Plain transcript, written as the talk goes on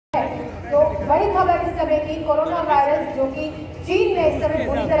तो बड़ी खबर इस समय की कोरोना वायरस जो कि चीन में इस समय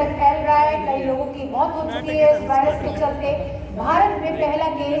पूरी तरह फैल रहा है। कई लोगों की मौत हो चुकी है इस वायरस के चलते। भारत में पहला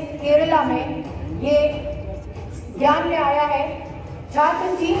केस केरला में ये ज्ञान में आया है। छात्र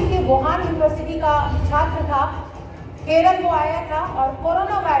चीन के वुहान यूनिवर्सिटी का छात्र था, केरल को आया था और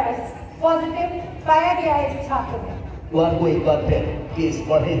कोरोना वायरस पॉजिटिव पाया गया है इस छात्र में। को एक बार फिर केस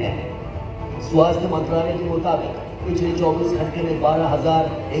बढ़े हैं। स्वास्थ्य मंत्रालय के मुताबिक पिछले 24 घंटे में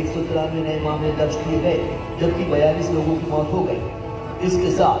 12,193 नए मामले दर्ज किए गए, जबकि 42 लोगों की मौत हो गई। इसके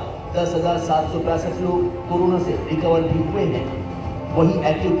साथ 10,765 लोग कोरोना से रिकवर भी हुए हैं। वहीं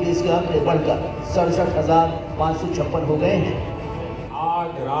एक्टिव केस के आंकड़े बढ़कर 67,556 हो गए हैं।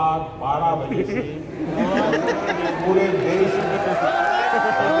 आज रात 12 बजे से पूरे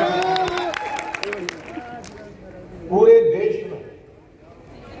देश में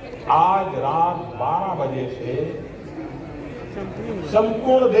आज रात 12 बजे से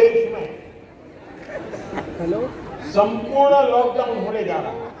संपूर्ण देश में संपूर्ण लॉकडाउन होने जा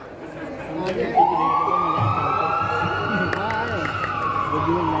रहा है।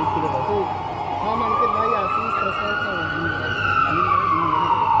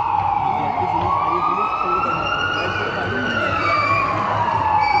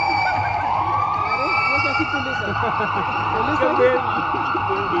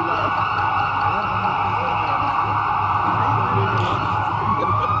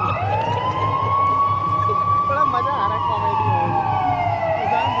 बड़ा मजा आ रहा है कॉमेडी में।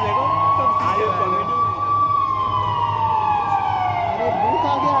 देखो सब कॉमेडी। अरे भूत आ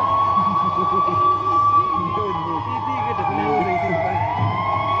गया।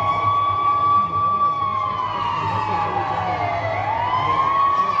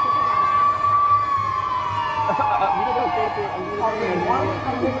 Only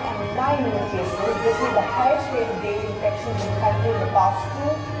 109 new cases. This is the highest rate of daily infections in the country in the past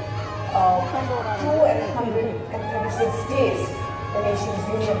 236 days. The nation's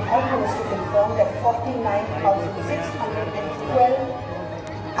Union Health Ministry confirmed that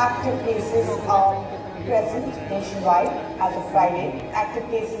 49,612 active cases are present nationwide as of Friday. Active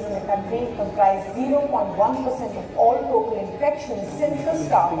cases in the country comprise 0.1% of all total infections since the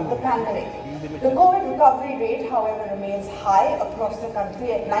start of the pandemic. The COVID recovery rate, however, remains high across the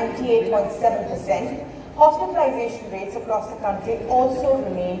country at 98.7%. Hospitalization rates across the country also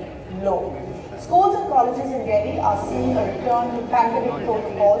remain low. Schools and colleges in Delhi are seeing a return to pandemic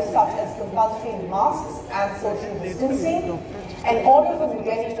protocols such as compulsory masks and social distancing. An order from the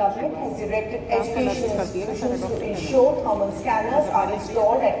Delhi government has directed education institutions to ensure thermal scanners are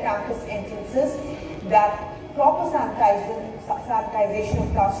installed at campus entrances, that proper sanitization of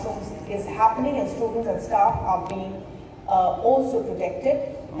classrooms is happening and students and staff are being also protected.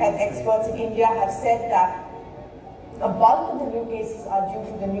 Health experts in India have said that a bulk of the new cases are due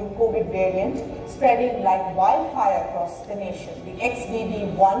to the new COVID variant spreading like wildfire across the nation. The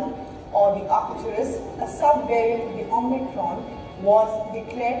XBB.1 or the Arcturus, a sub-variant of the Omicron, was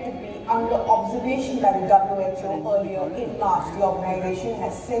declared to be under observation by the WHO earlier in March. The organization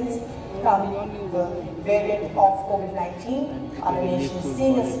has since come the variant of COVID-19. Other nations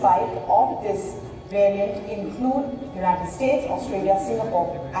seeing a spike of this variant include United States, Australia,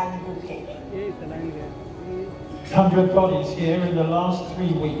 Singapore and UK. 100 bodies here in the last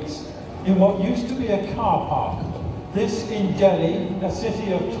 3 weeks in what used to be a car park. This in Delhi, a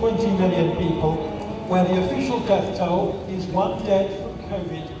city of 20 million people, where the official death toll is 1 dead from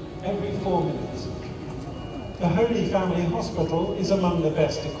COVID every 4 minutes. The Holy Family Hospital is among the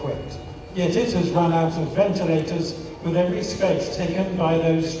best equipped, yet it has run out of ventilators with every space taken by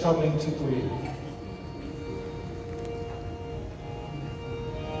those struggling to breathe.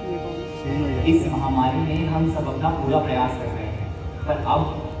 इस महामारी में हम सब अपना पूरा प्रयास कर रहे हैं, पर अब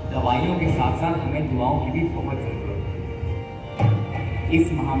दवाइयों के साथ साथ हमें दुआओं की भी बहुत जरूरत है। इस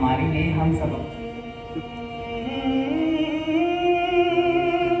महामारी में हम सब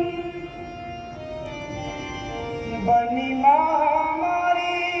बनी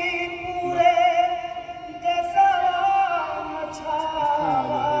महामारी पूरे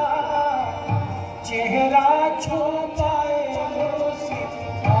चेहरा छुपाए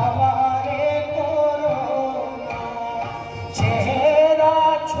हमारे कोरोना, चेहरा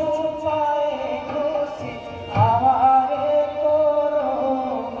छुपाए हमारे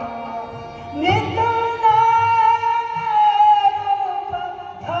कोरोना।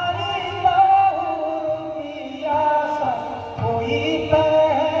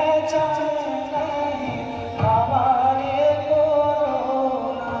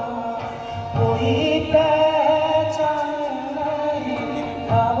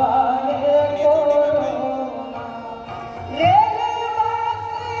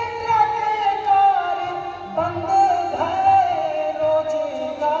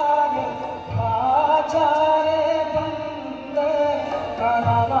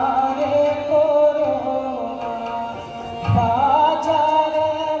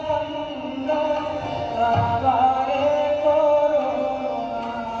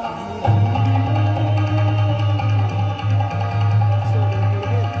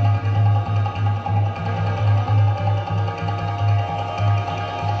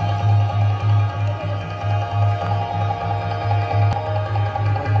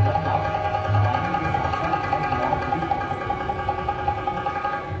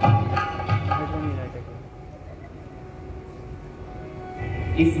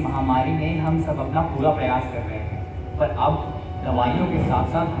 इस महामारी में हम सब अपना पूरा प्रयास कर रहे हैं, पर अब दवाइयों के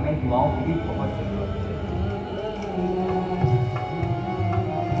साथ साथ हमें दुआओं की भी बहुत जरूरत है।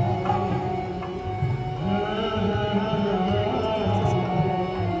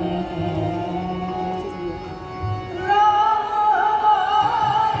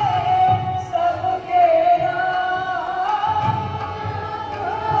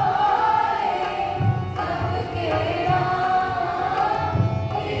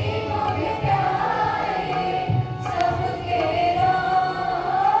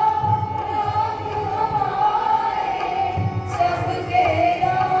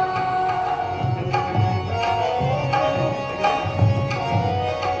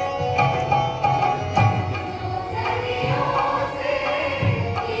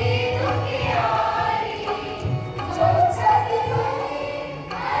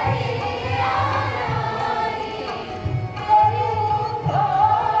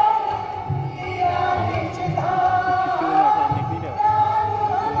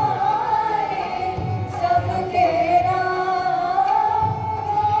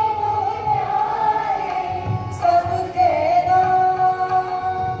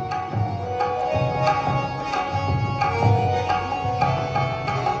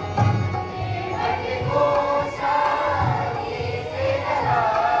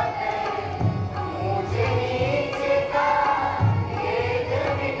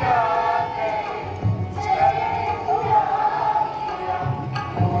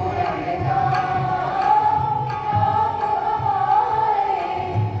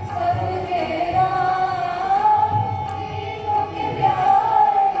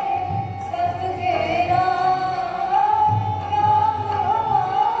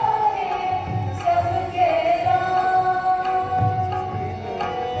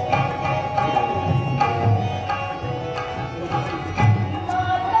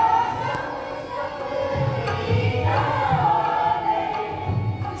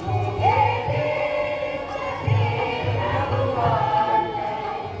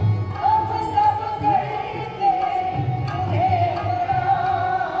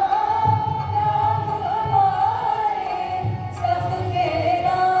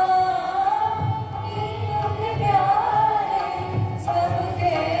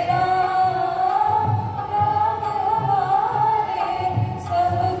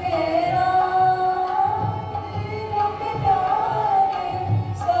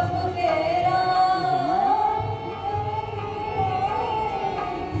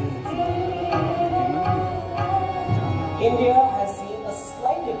 India has seen a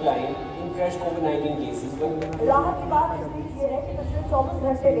slight decline in fresh COVID-19 cases. राहत की बात इस बीच ये है कि पिछले 24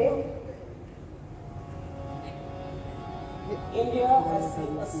 घंटे में India has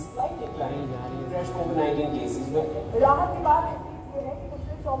seen a slight decline in fresh COVID-19 cases. राहत की बात इस बीच ये है कि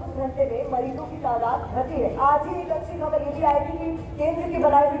पिछले 24 घंटे में मरीजों की तादाद घटी है। आज ही एक अच्छी खबर ये भी आई थी कि केंद्र की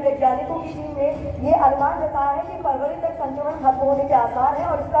बनाई हुई वैज्ञानिकों की टीम ने ये अनुमान जताया है कि फरवरी तक संक्रमण खत्म होने के आसार हैं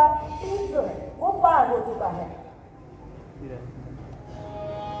और इसका पीक जो है वो पार हो चुका है।